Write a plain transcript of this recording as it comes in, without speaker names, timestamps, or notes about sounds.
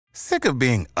Sick of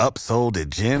being upsold at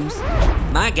gyms?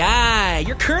 My guy,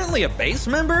 you're currently a base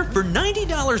member? For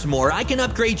 $90 more, I can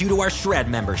upgrade you to our Shred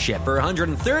membership. For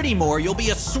 $130 more, you'll be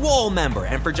a Swole member.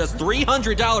 And for just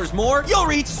 $300 more, you'll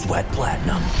reach Sweat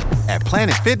Platinum. At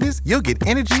Planet Fitness, you'll get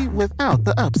energy without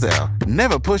the upsell.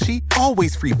 Never pushy,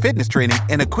 always free fitness training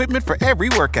and equipment for every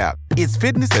workout. It's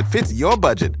fitness that fits your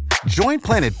budget. Join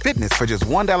Planet Fitness for just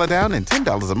 $1 down and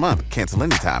 $10 a month. Cancel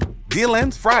anytime. Deal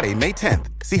ends Friday, May 10th.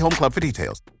 See Home Club for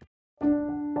details.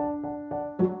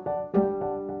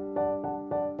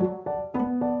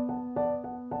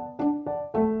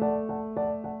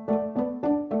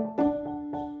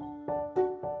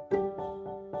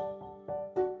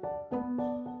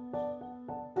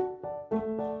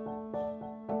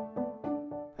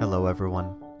 Hello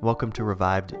everyone, welcome to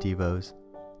Revived Devos.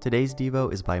 Today's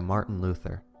Devo is by Martin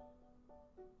Luther.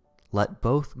 Let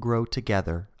both grow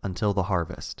together until the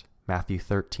harvest. Matthew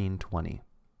 13:20.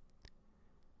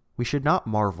 We should not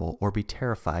marvel or be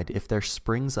terrified if there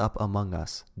springs up among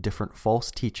us different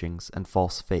false teachings and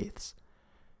false faiths.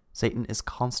 Satan is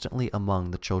constantly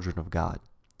among the children of God.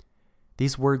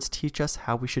 These words teach us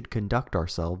how we should conduct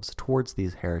ourselves towards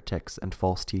these heretics and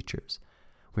false teachers.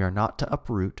 We are not to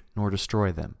uproot nor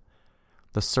destroy them.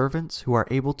 The servants who are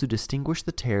able to distinguish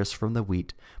the tares from the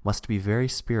wheat must be very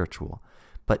spiritual,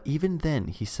 but even then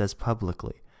he says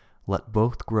publicly, let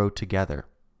both grow together.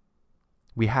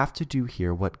 We have to do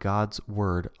here what God's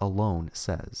word alone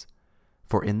says.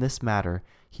 For in this matter,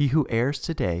 he who errs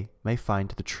today may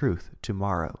find the truth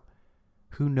tomorrow.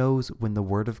 Who knows when the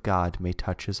word of God may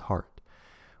touch his heart?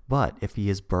 But if he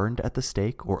is burned at the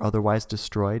stake or otherwise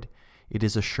destroyed, it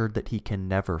is assured that he can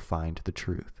never find the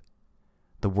truth.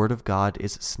 The word of God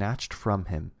is snatched from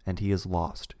him, and he is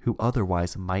lost, who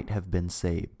otherwise might have been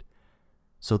saved.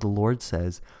 So the Lord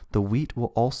says, the wheat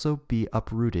will also be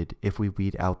uprooted if we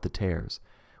weed out the tares,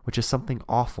 which is something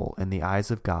awful in the eyes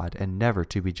of God and never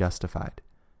to be justified.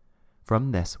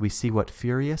 From this we see what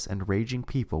furious and raging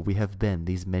people we have been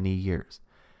these many years,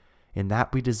 in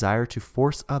that we desire to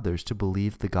force others to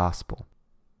believe the gospel.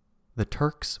 The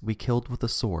Turks we killed with a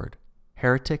sword,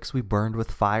 heretics we burned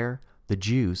with fire, the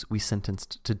Jews we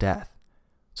sentenced to death,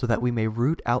 so that we may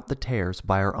root out the tares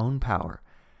by our own power,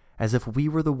 as if we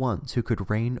were the ones who could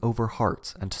reign over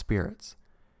hearts and spirits,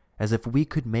 as if we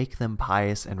could make them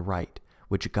pious and right,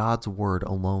 which God's word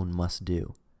alone must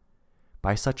do.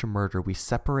 By such a murder we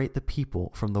separate the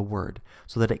people from the word,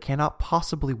 so that it cannot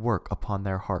possibly work upon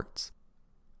their hearts.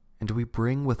 And we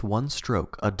bring with one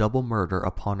stroke a double murder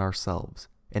upon ourselves,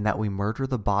 in that we murder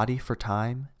the body for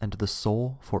time and the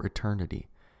soul for eternity,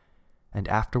 and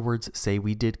afterwards say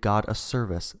we did God a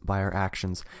service by our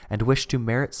actions and wish to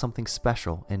merit something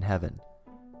special in heaven.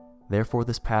 Therefore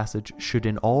this passage should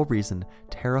in all reason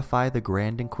terrify the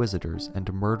grand inquisitors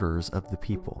and murderers of the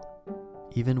people,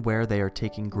 even where they are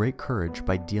taking great courage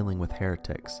by dealing with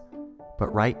heretics.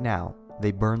 But right now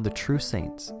they burn the true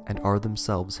saints and are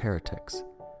themselves heretics.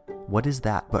 What is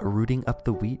that but rooting up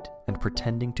the wheat and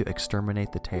pretending to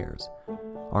exterminate the tares?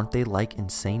 Aren't they like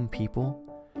insane people?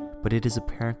 But it is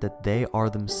apparent that they are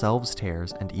themselves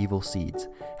tares and evil seeds,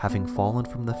 having fallen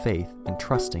from the faith and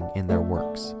trusting in their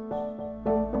works.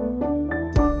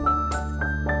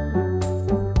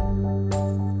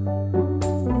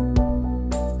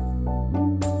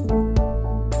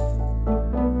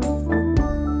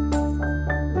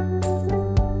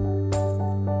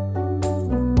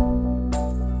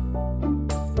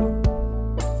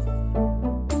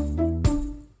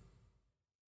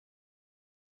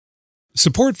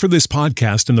 Support for this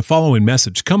podcast and the following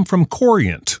message come from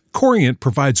Corient. Corient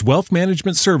provides wealth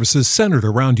management services centered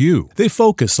around you. They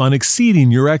focus on exceeding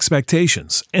your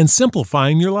expectations and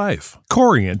simplifying your life.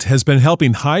 Corient has been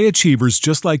helping high achievers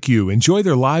just like you enjoy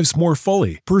their lives more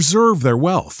fully, preserve their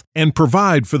wealth, and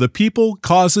provide for the people,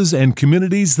 causes, and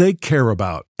communities they care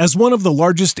about. As one of the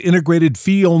largest integrated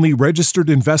fee-only registered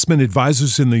investment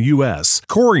advisors in the U.S.,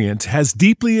 Corient has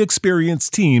deeply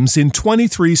experienced teams in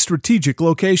 23 strategic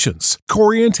locations.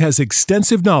 Corient has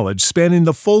extensive knowledge spanning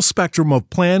the full spectrum of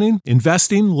planning,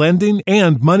 investing, lending,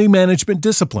 and money management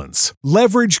disciplines.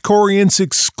 Leverage Corient's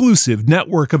exclusive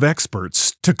network of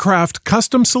experts to craft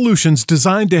custom solutions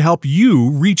designed to help you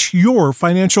reach your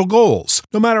financial goals,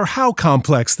 no matter how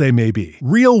complex they may be.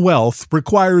 Real wealth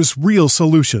requires real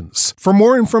solutions. For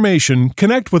more information,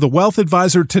 connect with a wealth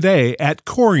advisor today at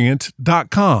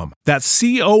Corient.com. That's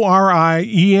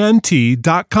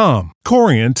Corient.com.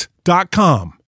 Corient.com.